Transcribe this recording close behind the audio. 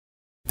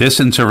This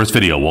in-service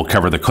video will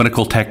cover the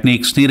clinical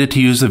techniques needed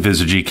to use the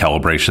ViSiGi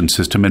calibration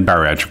system in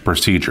bariatric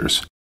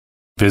procedures.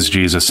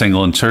 ViSiGi is a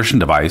single insertion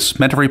device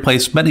meant to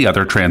replace many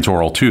other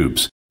transoral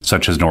tubes,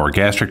 such as an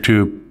orogastric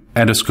tube,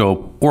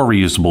 endoscope, or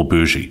reusable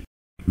bougie.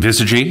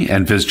 ViSiGi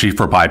and ViSiGi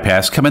for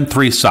bypass come in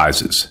three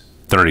sizes: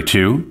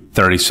 32,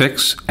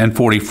 36, and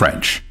 40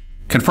 French.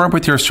 Confirm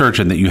with your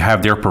surgeon that you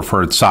have their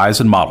preferred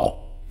size and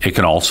model. It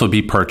can also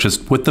be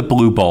purchased with the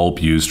blue bulb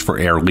used for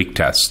air leak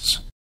tests.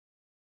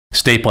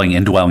 Stapling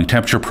indwelling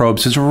temperature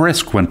probes is a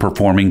risk when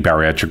performing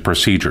bariatric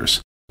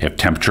procedures. If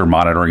temperature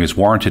monitoring is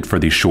warranted for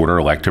these shorter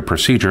elective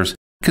procedures,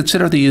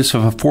 consider the use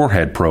of a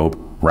forehead probe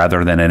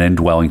rather than an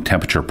indwelling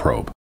temperature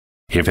probe.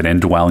 If an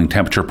indwelling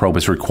temperature probe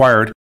is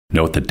required,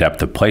 note the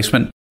depth of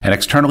placement and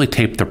externally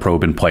tape the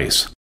probe in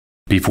place.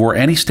 Before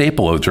any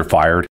staple loads are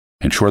fired,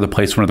 ensure the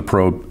placement of the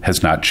probe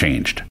has not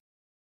changed.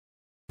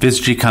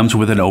 ViSiGi comes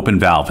with an open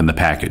valve in the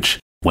package.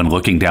 When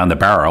looking down the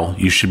barrel,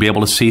 you should be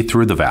able to see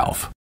through the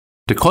valve.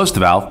 To close the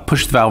valve,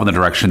 push the valve in the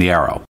direction of the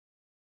arrow.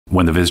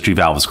 When the ViSiGi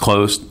valve is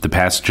closed, the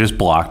passage is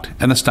blocked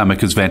and the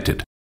stomach is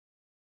vented.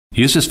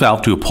 Use this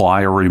valve to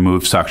apply or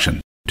remove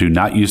suction. Do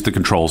not use the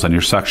controls on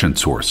your suction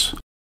source.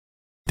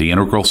 The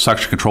integral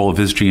suction control of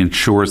ViSiGi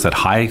ensures that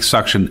high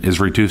suction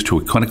is reduced to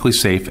a clinically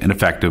safe and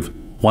effective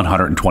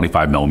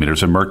 125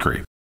 millimeters of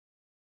mercury.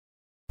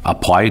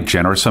 Apply a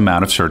generous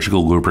amount of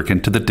surgical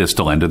lubricant to the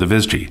distal end of the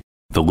ViSiGi.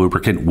 The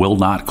lubricant will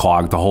not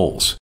clog the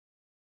holes.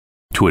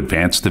 To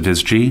advance the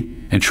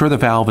ViSiGi, ensure the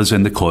valve is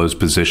in the closed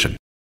position.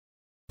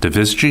 The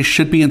ViSiGi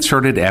should be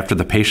inserted after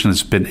the patient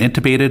has been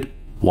intubated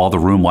while the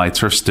room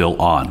lights are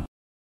still on.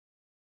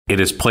 It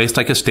is placed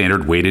like a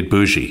standard weighted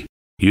bougie.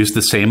 Use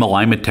the same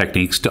alignment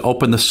techniques to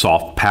open the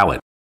soft palate.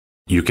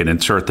 You can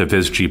insert the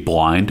ViSiGi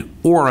blind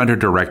or under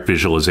direct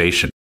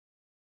visualization.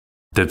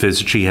 The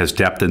ViSiGi has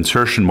depth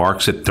insertion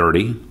marks at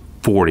 30,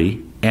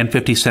 40, and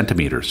 50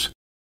 centimeters.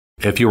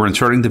 If you are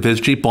inserting the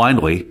ViSiGi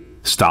blindly,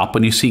 stop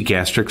when you see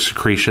gastric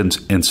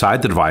secretions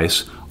inside the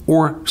device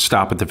or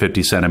stop at the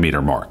 50 centimeter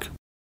mark.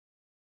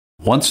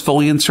 Once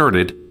fully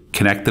inserted,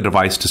 connect the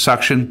device to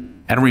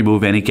suction and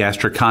remove any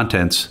gastric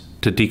contents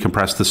to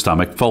decompress the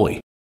stomach fully.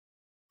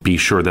 Be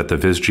sure that the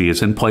ViSiGi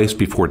is in place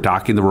before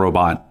docking the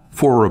robot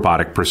for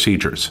robotic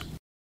procedures.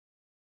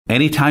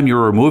 Anytime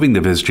you're removing the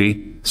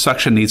ViSiGi,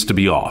 suction needs to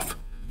be off.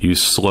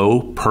 Use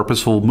slow,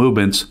 purposeful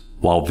movements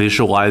while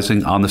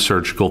visualizing on the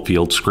surgical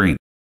field screen.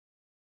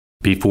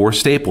 Before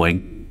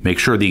stapling, make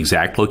sure the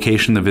exact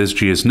location of the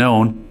ViSiGi is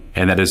known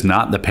and that it is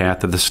not in the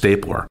path of the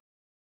stapler.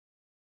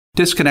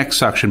 Disconnect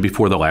suction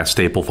before the last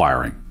staple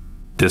firing.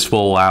 This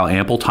will allow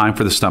ample time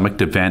for the stomach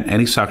to vent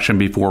any suction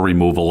before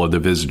removal of the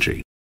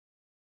ViSiGi.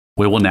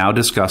 We will now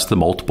discuss the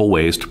multiple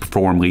ways to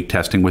perform leak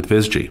testing with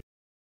ViSiGi.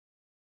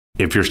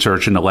 If your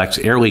surgeon elects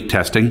air leak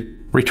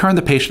testing, return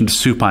the patient to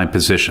supine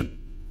position.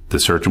 The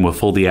surgeon will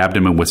fill the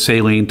abdomen with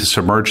saline to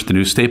submerge the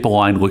new staple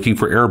line looking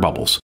for air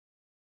bubbles.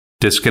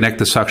 Disconnect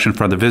the suction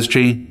from the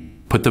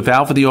ViSiGi, put the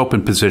valve in the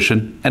open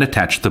position, and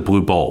attach the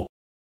blue bulb.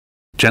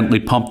 Gently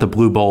pump the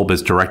blue bulb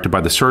as directed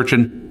by the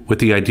surgeon, with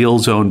the ideal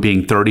zone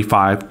being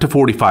 35 to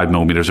 45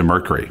 millimeters of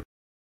mercury.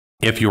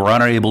 If you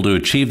are unable to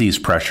achieve these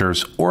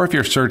pressures, or if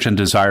your surgeon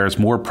desires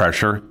more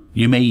pressure,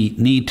 you may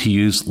need to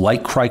use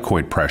light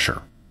cricoid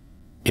pressure.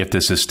 If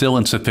this is still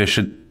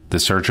insufficient, the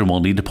surgeon will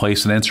need to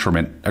place an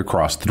instrument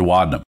across the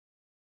duodenum.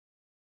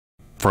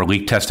 For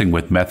leak testing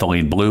with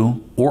methylene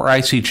blue or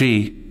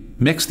ICG,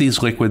 mix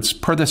these liquids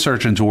per the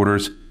surgeon's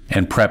orders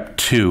and prep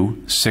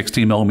two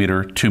 60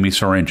 millimeter TUMI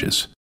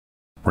syringes.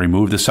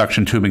 Remove the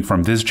suction tubing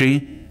from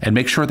ViSiGi and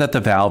make sure that the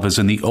valve is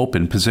in the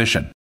open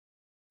position.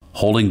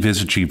 Holding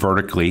ViSiGi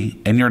vertically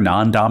in your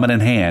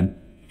non-dominant hand,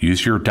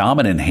 use your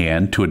dominant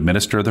hand to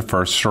administer the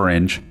first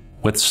syringe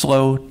with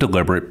slow,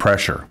 deliberate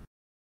pressure.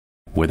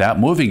 Without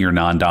moving your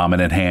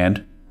non-dominant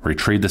hand,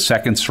 retrieve the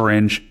second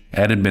syringe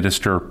and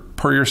administer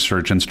per your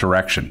surgeon's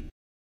direction.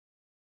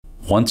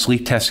 Once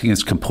leak testing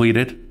is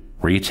completed,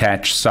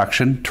 reattach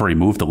suction to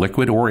remove the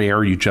liquid or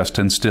air you just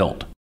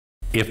instilled.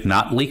 If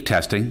not leak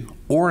testing,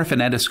 or if an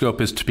endoscope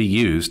is to be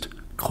used,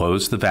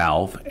 close the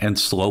valve and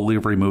slowly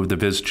remove the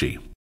ViSiGi.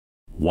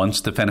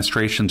 Once the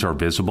fenestrations are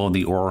visible in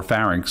the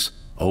oropharynx,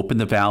 open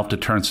the valve to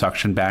turn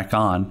suction back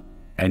on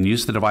and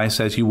use the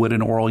device as you would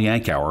an oral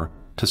yank hour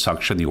to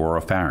suction the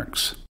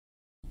oropharynx.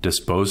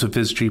 Dispose of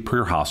ViSiGi per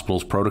your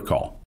hospital's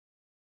protocol.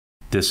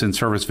 This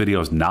in-service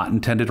video is not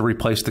intended to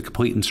replace the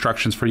complete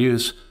instructions for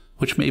use,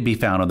 which may be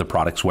found on the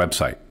product's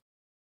website.